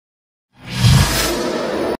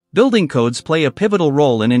Building codes play a pivotal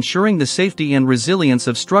role in ensuring the safety and resilience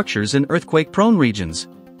of structures in earthquake-prone regions.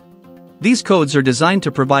 These codes are designed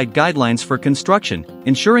to provide guidelines for construction,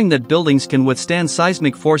 ensuring that buildings can withstand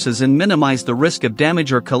seismic forces and minimize the risk of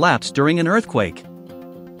damage or collapse during an earthquake.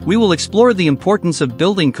 We will explore the importance of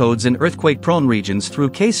building codes in earthquake-prone regions through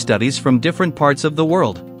case studies from different parts of the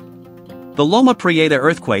world. The Loma Prieta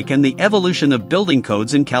earthquake and the evolution of building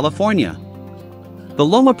codes in California. The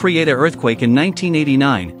Loma Prieta earthquake in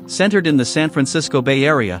 1989, centered in the San Francisco Bay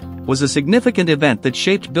Area, was a significant event that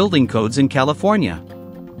shaped building codes in California.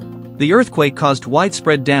 The earthquake caused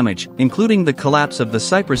widespread damage, including the collapse of the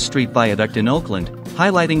Cypress Street Viaduct in Oakland,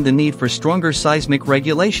 highlighting the need for stronger seismic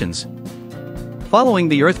regulations. Following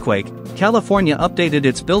the earthquake, California updated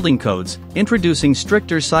its building codes, introducing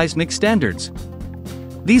stricter seismic standards.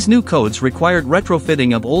 These new codes required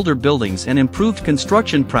retrofitting of older buildings and improved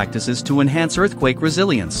construction practices to enhance earthquake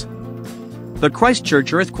resilience. The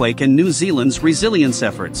Christchurch earthquake and New Zealand's resilience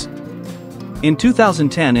efforts. In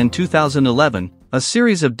 2010 and 2011, a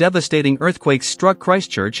series of devastating earthquakes struck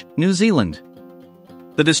Christchurch, New Zealand.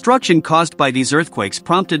 The destruction caused by these earthquakes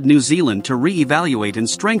prompted New Zealand to re-evaluate and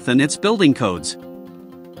strengthen its building codes.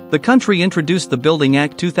 The country introduced the Building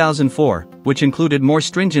Act 2004, which included more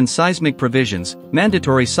stringent seismic provisions,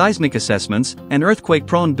 mandatory seismic assessments, and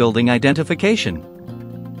earthquake-prone building identification.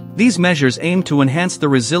 These measures aim to enhance the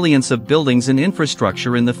resilience of buildings and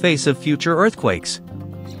infrastructure in the face of future earthquakes.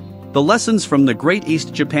 The lessons from the Great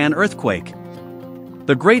East Japan earthquake.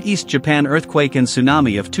 The Great East Japan earthquake and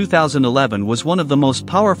tsunami of 2011 was one of the most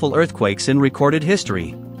powerful earthquakes in recorded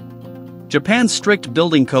history. Japan's strict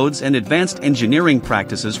building codes and advanced engineering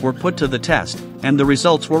practices were put to the test, and the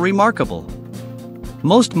results were remarkable.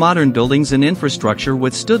 Most modern buildings and infrastructure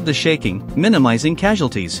withstood the shaking, minimizing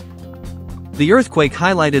casualties. The earthquake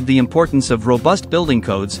highlighted the importance of robust building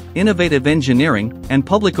codes, innovative engineering, and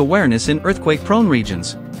public awareness in earthquake-prone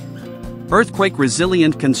regions.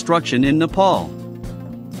 Earthquake-resilient construction in Nepal.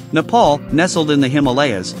 Nepal, nestled in the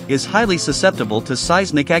Himalayas, is highly susceptible to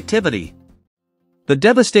seismic activity. The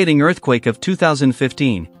devastating earthquake of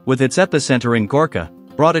 2015, with its epicenter in Gorkha,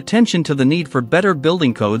 brought attention to the need for better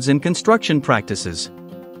building codes and construction practices.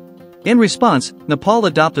 In response, Nepal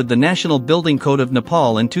adopted the National Building Code of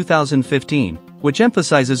Nepal in 2015, which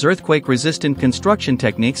emphasizes earthquake-resistant construction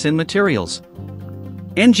techniques and materials.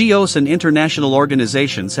 NGOs and international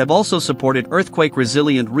organizations have also supported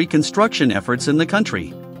earthquake-resilient reconstruction efforts in the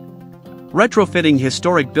country. Retrofitting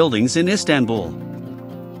historic buildings in Istanbul.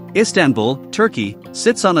 Istanbul, Turkey,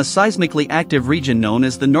 sits on a seismically active region known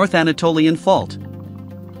as the North Anatolian Fault.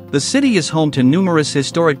 The city is home to numerous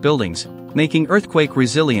historic buildings, making earthquake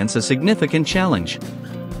resilience a significant challenge.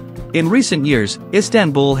 In recent years,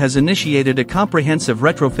 Istanbul has initiated a comprehensive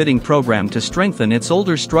retrofitting program to strengthen its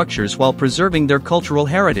older structures while preserving their cultural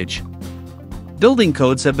heritage. Building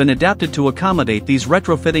codes have been adapted to accommodate these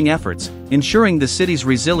retrofitting efforts, ensuring the city's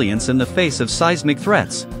resilience in the face of seismic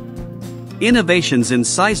threats. Innovations in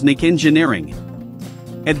seismic engineering.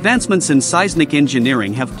 Advancements in seismic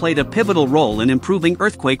engineering have played a pivotal role in improving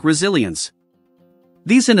earthquake resilience.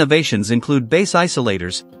 These innovations include base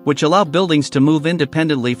isolators, which allow buildings to move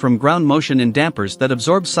independently from ground motion, and dampers that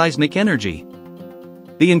absorb seismic energy.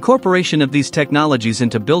 The incorporation of these technologies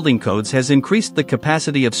into building codes has increased the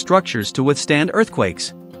capacity of structures to withstand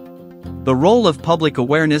earthquakes. The role of public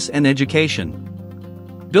awareness and education.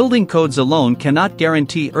 Building codes alone cannot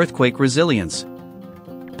guarantee earthquake resilience.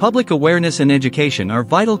 Public awareness and education are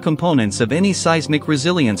vital components of any seismic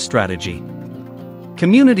resilience strategy.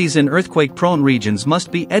 Communities in earthquake-prone regions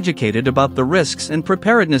must be educated about the risks and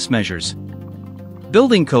preparedness measures.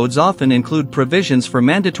 Building codes often include provisions for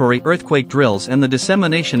mandatory earthquake drills and the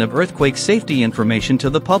dissemination of earthquake safety information to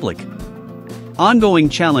the public. Ongoing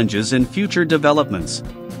challenges and future developments.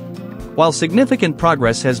 While significant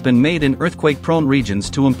progress has been made in earthquake-prone regions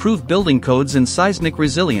to improve building codes and seismic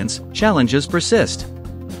resilience, challenges persist.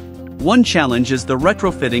 One challenge is the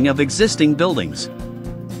retrofitting of existing buildings.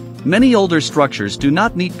 Many older structures do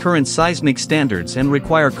not meet current seismic standards and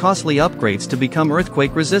require costly upgrades to become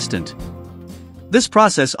earthquake-resistant. This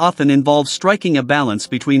process often involves striking a balance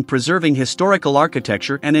between preserving historical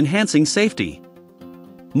architecture and enhancing safety.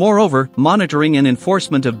 Moreover, monitoring and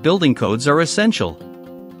enforcement of building codes are essential.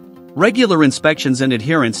 Regular inspections and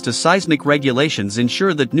adherence to seismic regulations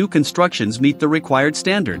ensure that new constructions meet the required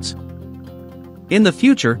standards. In the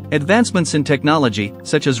future, advancements in technology,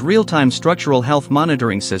 such as real-time structural health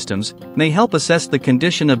monitoring systems, may help assess the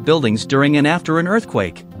condition of buildings during and after an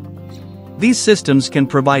earthquake. These systems can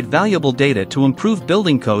provide valuable data to improve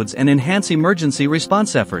building codes and enhance emergency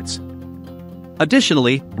response efforts.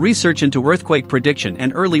 Additionally, research into earthquake prediction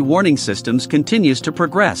and early warning systems continues to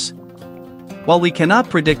progress. While we cannot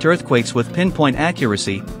predict earthquakes with pinpoint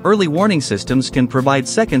accuracy, early warning systems can provide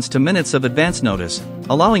seconds to minutes of advance notice,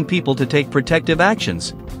 allowing people to take protective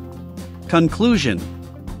actions. Conclusion: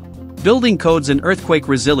 building codes and earthquake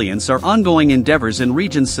resilience are ongoing endeavors in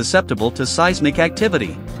regions susceptible to seismic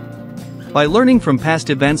activity. By learning from past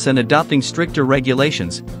events and adopting stricter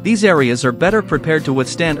regulations, these areas are better prepared to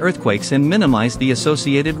withstand earthquakes and minimize the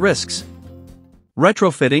associated risks.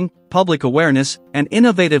 Retrofitting, public awareness, and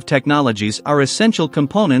innovative technologies are essential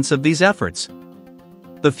components of these efforts.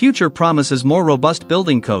 The future promises more robust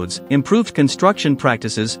building codes, improved construction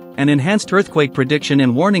practices, and enhanced earthquake prediction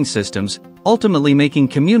and warning systems, ultimately making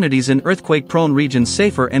communities in earthquake-prone regions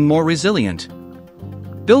safer and more resilient.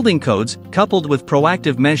 Building codes, coupled with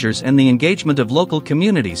proactive measures and the engagement of local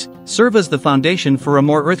communities, serve as the foundation for a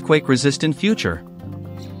more earthquake-resistant future.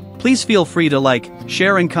 Please feel free to like,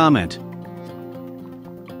 share and comment.